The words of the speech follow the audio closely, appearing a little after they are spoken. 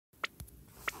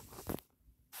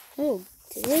Oh,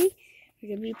 today we're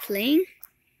gonna be playing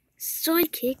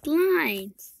Sidekick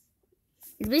Lines.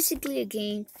 It's basically a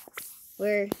game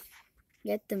where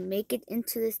you have to make it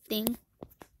into this thing.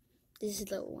 This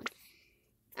is level 1.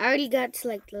 I already got to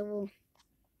like level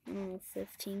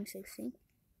 15, 16.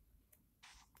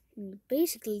 And you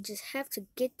basically just have to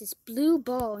get this blue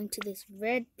ball into this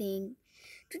red thing.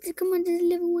 Come on, this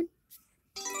is level 1.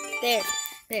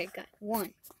 There, got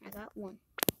 1. I got 1.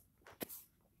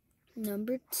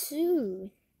 Number 2.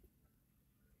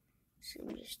 So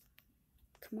just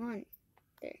come on.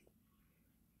 There.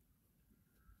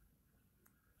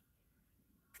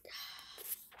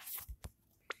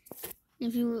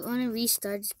 If you want to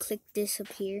restart, just click this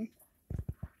up here.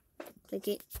 Click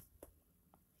it.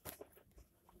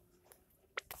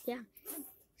 Yeah.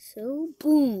 So,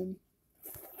 boom.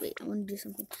 Wait, I want to do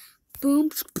something. Boom.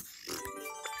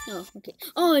 Oh, okay.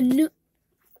 Oh, no.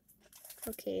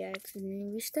 Okay, I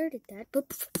accidentally restarted that. But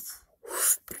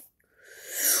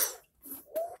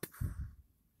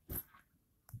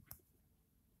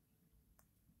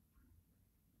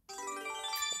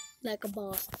like a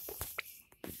boss.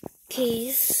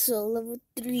 Okay, so level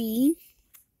 3.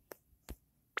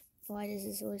 Why does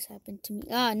this always happen to me?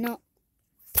 Ah, no.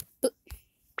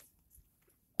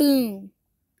 Boom.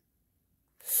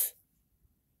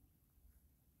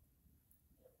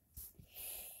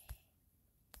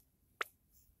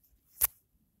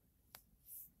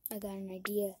 I got an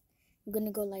idea. I'm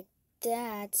gonna go like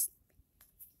that.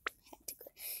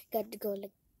 Got to go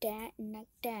like that and like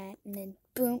that, and then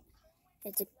boom.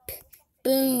 It's a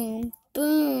boom,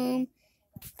 boom,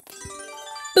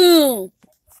 boom.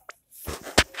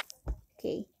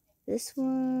 Okay, this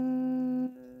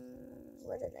one.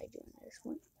 What did I do in this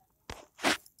one?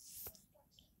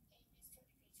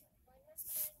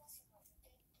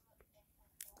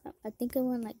 I think I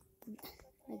went like this.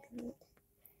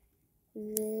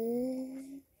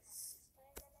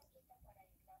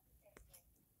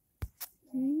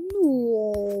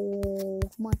 No,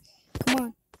 come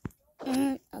on.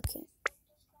 Okay,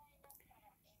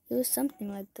 it was something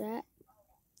like that.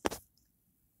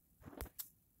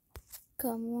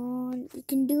 Come on, you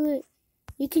can do it.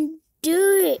 You can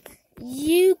do it.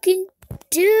 You can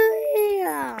do it.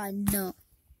 Ah, no.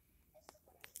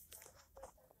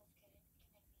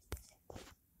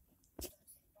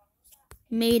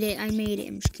 Made it. I made it.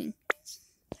 I'm just kidding.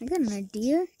 I got an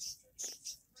idea.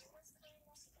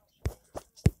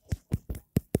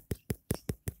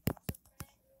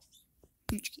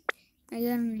 I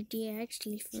got an idea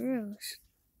actually for us.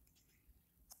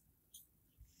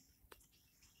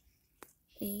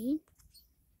 Okay.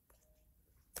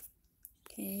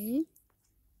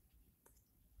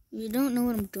 You don't know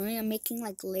what I'm doing. I'm making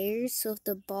like layers, so if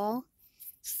the ball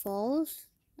falls,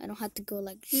 I don't have to go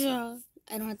like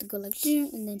I don't have to go like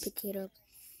and then pick it up.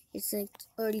 It's like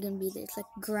already gonna be there. It's like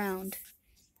ground.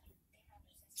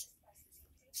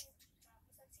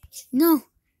 No.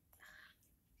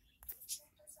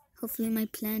 Hopefully my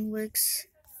plan works.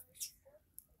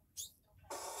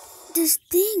 This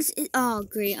thing's oh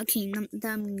great. Okay, I'm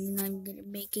gonna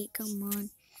make it. Come on,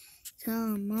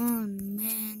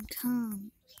 man,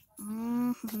 come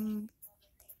on.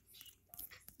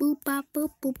 Boop bop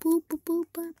boop boop boop boop boop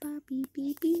bop bop beep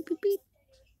beep beep beep beep.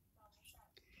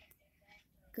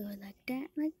 Go like that,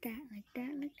 like that, like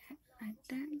that, like that, like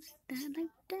that, like that,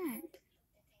 like that.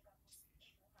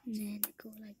 And then I go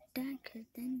like that, cause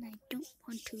then I don't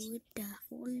want to with the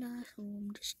whole lot, so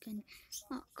I'm just gonna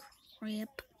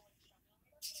crap.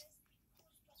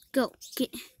 Go,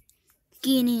 get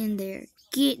in there,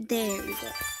 get there. We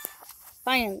go.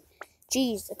 Finally,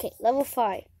 jeez. Okay, level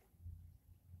 5.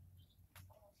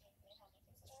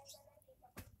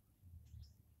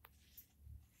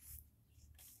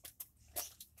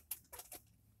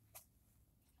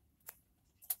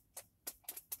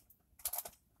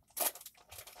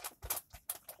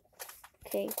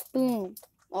 Okay, boom.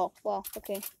 Oh, wow,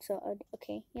 okay, so,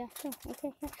 okay, yeah, sure,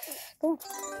 okay, yeah, go on.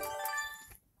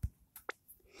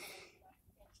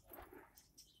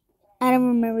 I don't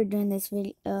remember doing this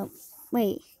video,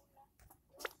 wait.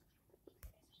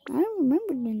 I don't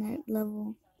remember doing that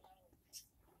level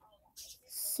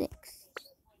 6.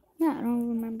 Yeah, I don't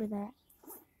remember that.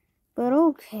 But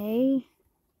okay,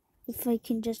 if I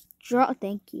can just draw,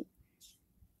 thank you.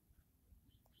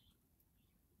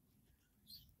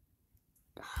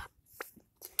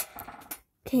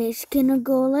 Okay, it's gonna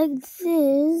go like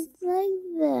this, like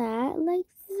that, like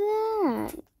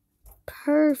that.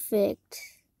 Perfect.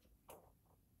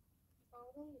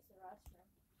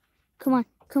 Come on.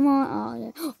 Oh,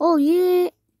 yeah. Oh, yeah.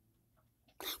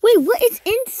 Wait, what? It's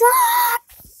inside?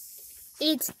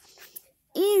 It's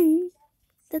in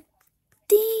the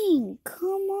thing.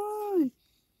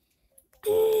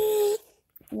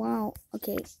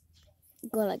 Okay,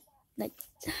 go like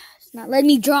it's not letting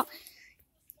me draw.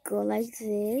 Go like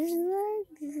this,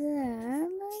 like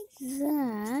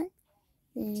that,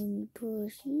 then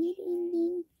push it, and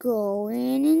then go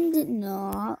in, and then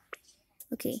no.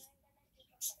 Okay.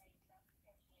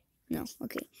 No.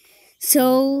 Okay.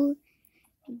 So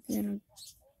I'm gonna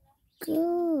go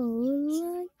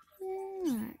like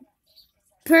that.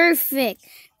 Perfect.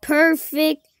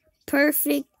 Perfect.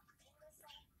 Perfect.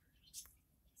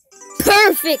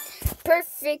 Perfect.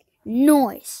 Perfect.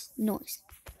 Noise. Noise.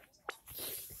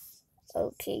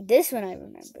 Okay, this one I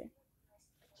remember.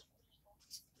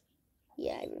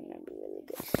 Yeah, I remember really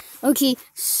good. Okay,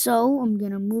 so I'm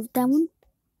gonna move that one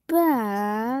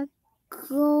back.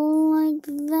 Go like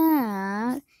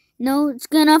that. No, it's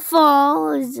gonna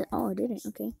fall. Oh, it didn't.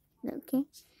 Okay. Okay.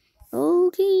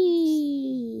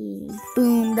 Okay.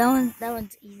 Boom. That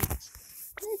one's easy.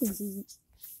 That is easy.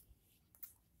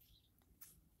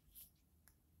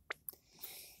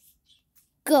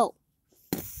 Go.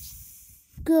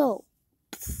 Go.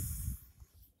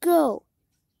 Go.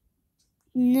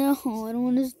 No, I don't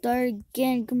want to start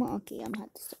again. Come on. Okay, I'm gonna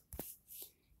have to start.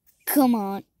 Come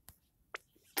on.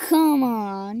 Come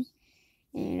on.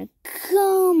 And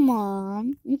come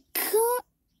on. Come.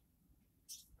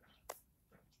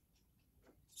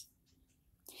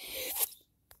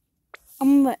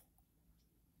 I'm gonna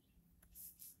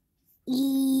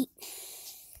eat.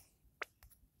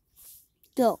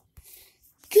 Go.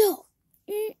 Go.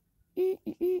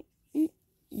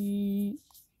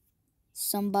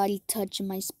 Somebody touching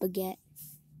my spaghetti.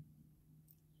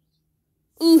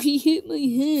 Oh, he hit my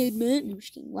head, man. I'm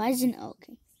just kidding. Why isn't it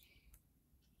okay?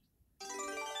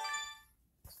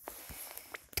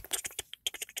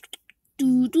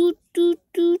 Do do do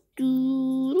do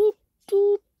do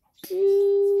do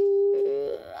do.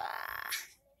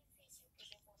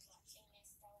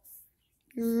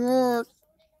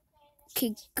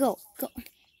 Okay, go, go,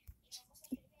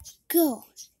 go.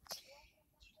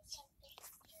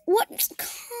 What?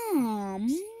 Come on.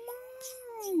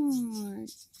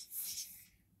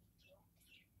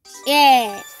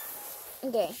 Yeah.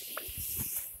 Okay.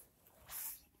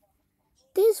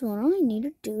 This one, all I need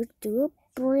to do a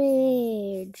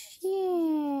bridge.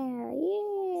 Yeah,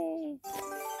 yeah.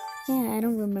 Yeah, I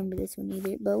don't remember this one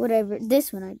either, but whatever.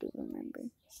 This one I do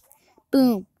remember.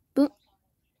 Boom, boom.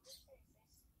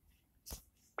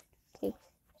 Okay,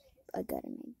 I got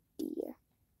an idea.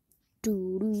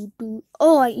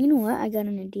 Oh, you know what? I got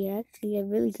an idea. Actually, a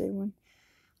really good one.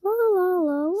 La la la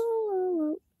la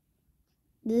la.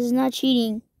 This is not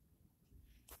cheating.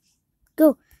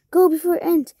 Go, go before it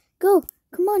ends. Go,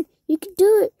 come on. You can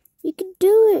do it. You can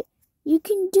do it. You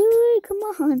can do it. Come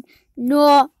on.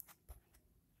 No.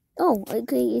 Oh,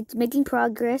 okay. It's making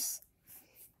progress.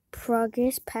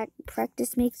 Practice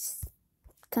makes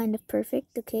kind of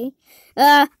perfect. Okay.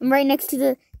 I'm right next to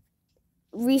the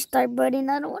restart button.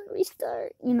 I don't want to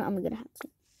restart. You know, I'm gonna have to.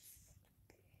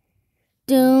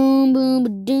 Doom,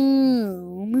 boom,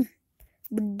 doom,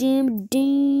 doom,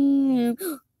 doom.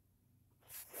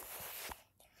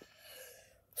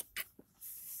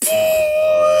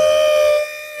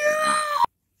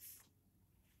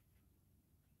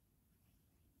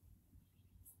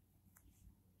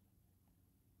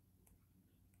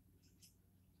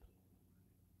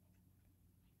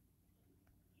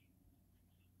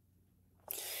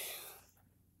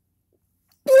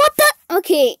 What the?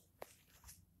 Okay.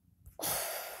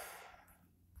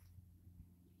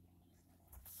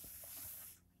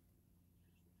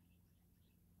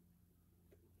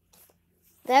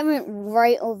 That went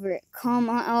right over it. Come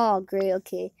on. Oh, great.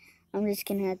 Okay. I'm just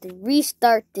going to have to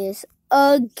restart this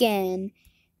again.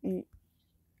 And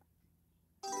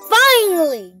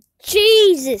finally!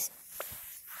 Jesus!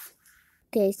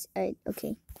 Okay.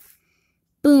 Okay.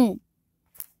 Boom.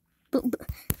 Boom.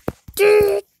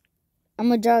 I'm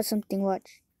going to draw something.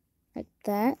 Watch. Like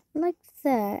that. Like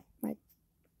that. Like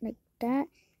that.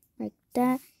 Like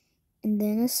that. And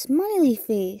then a smiley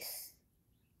face.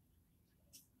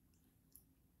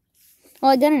 Oh,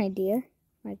 I got an idea.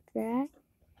 Like that.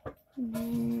 And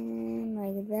then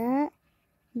like that.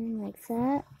 And then like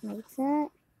that. Like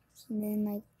that. And then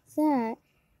like that.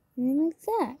 And then like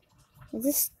that. It's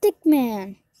a stick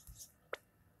man.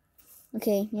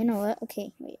 Okay, you know what?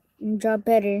 Okay, wait. I'm gonna draw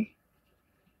better.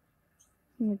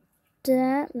 Like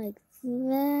that. Like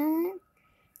that.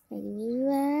 Like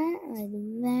that. Like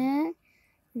that.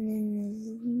 And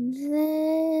then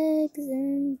legs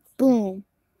and boom.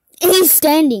 And he's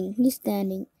standing. He's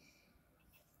standing.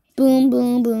 Boom,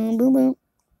 boom, boom, boom, boom.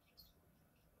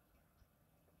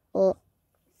 Oh.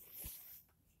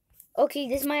 Okay,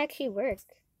 this might actually work.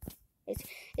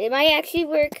 It might actually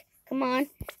work. Come on.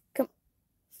 Come.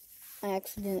 I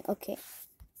accidentally, okay.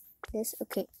 This,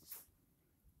 okay.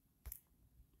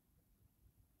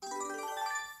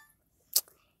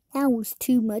 That was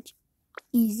too much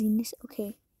easiness.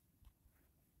 Okay.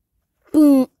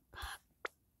 Boom.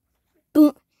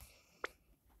 Boom.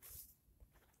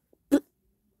 Boom.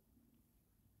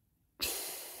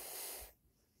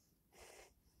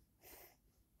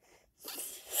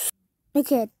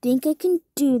 Okay, I think I can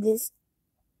do this.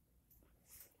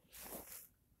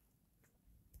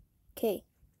 Okay.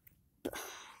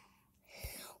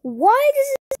 Why does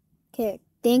it? Okay, I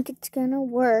think it's gonna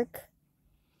work.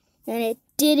 And it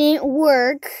didn't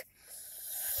work.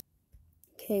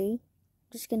 Okay.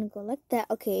 Just gonna go like that.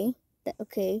 Okay.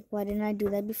 Okay. Why didn't I do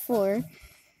that before?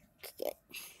 Okay.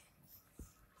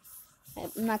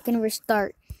 I'm not gonna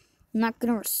restart. I'm not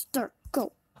gonna restart.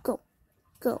 Go. Go.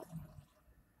 Go.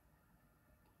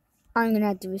 I'm gonna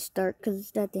have to restart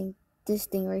because this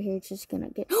thing right here is just gonna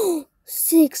get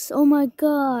 6. Oh my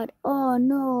god. Oh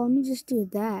no. Let me just do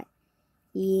that.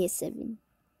 Yeah, 7.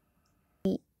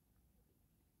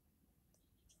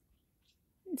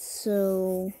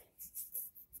 So,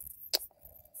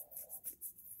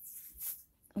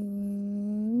 I'm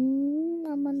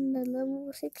on the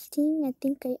level 16. I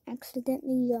think I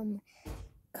accidentally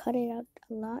cut it out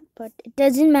a lot, but it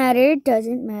doesn't matter. It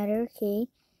doesn't matter. Okay.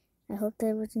 I hope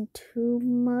that wasn't too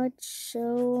much.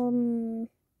 So,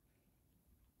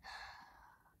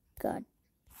 God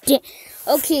damn.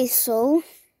 Okay, so,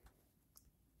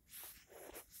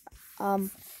 I'll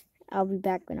be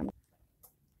back when I'm.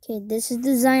 Okay, this is the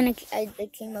design I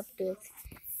came up with.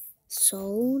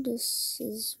 So, this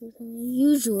is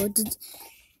usual.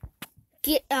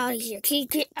 Get out of here. Okay,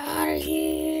 get out of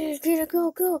here.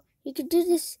 Go. You can do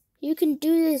this. You can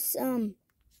do this,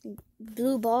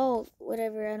 blue ball,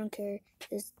 whatever, I don't care.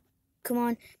 Just, come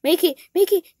on. Make it.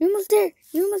 You're almost there.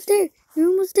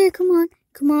 Come on.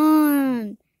 Come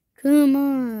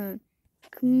on.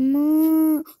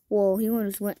 Whoa, he would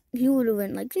have went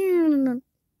like,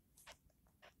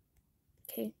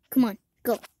 okay, come on.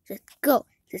 Go. Just go.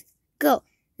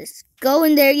 Just go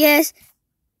in there, yes.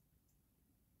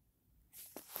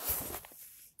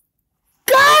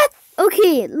 God!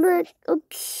 Okay, look.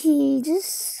 Okay,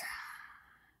 just...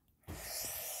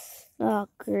 Oh,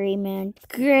 great, man.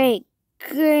 Great.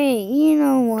 You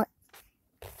know what?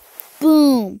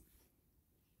 Boom.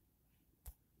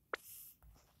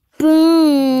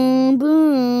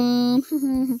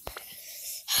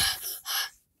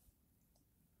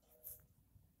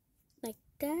 Like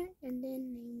that, and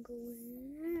then go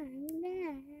like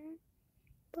that.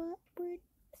 But we're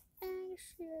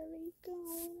actually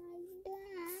going like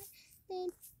that. Then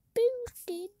boost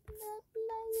it up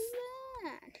like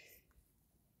that.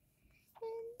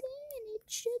 And then it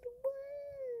should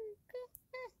work.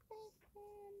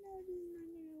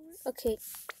 Okay.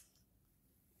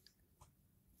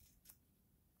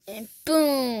 And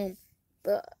boom.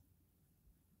 But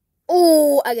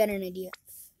oh, I got an idea.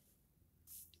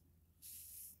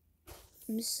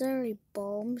 I'm sorry,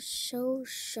 Ball. I'm so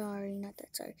sorry. Not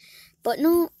that sorry. But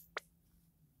no.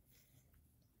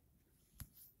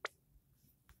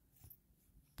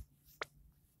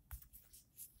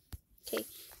 Okay.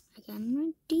 I got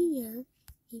an idea.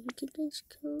 You can just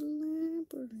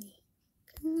collaborate.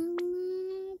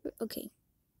 Okay.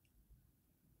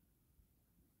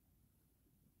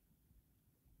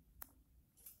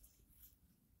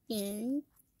 And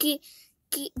get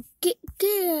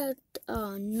out.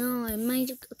 Oh no, I might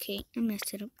have, okay, I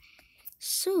messed it up.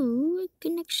 So I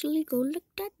can actually go like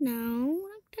that now.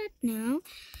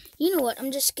 You know what?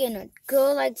 I'm just gonna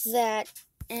go like that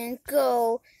and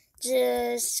go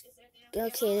just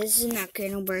okay, this is not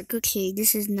gonna work. Okay,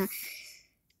 this is not.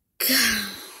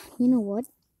 You know what?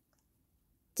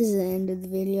 This is the end of the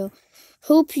video.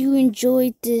 Hope you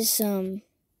enjoyed this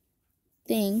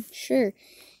thing. Sure.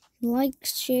 Like,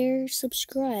 share,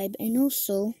 subscribe, and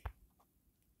also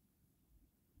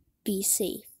be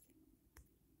safe.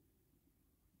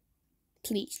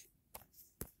 Please.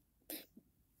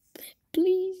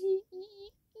 You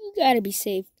gotta be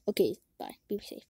safe. Okay, bye. Be safe.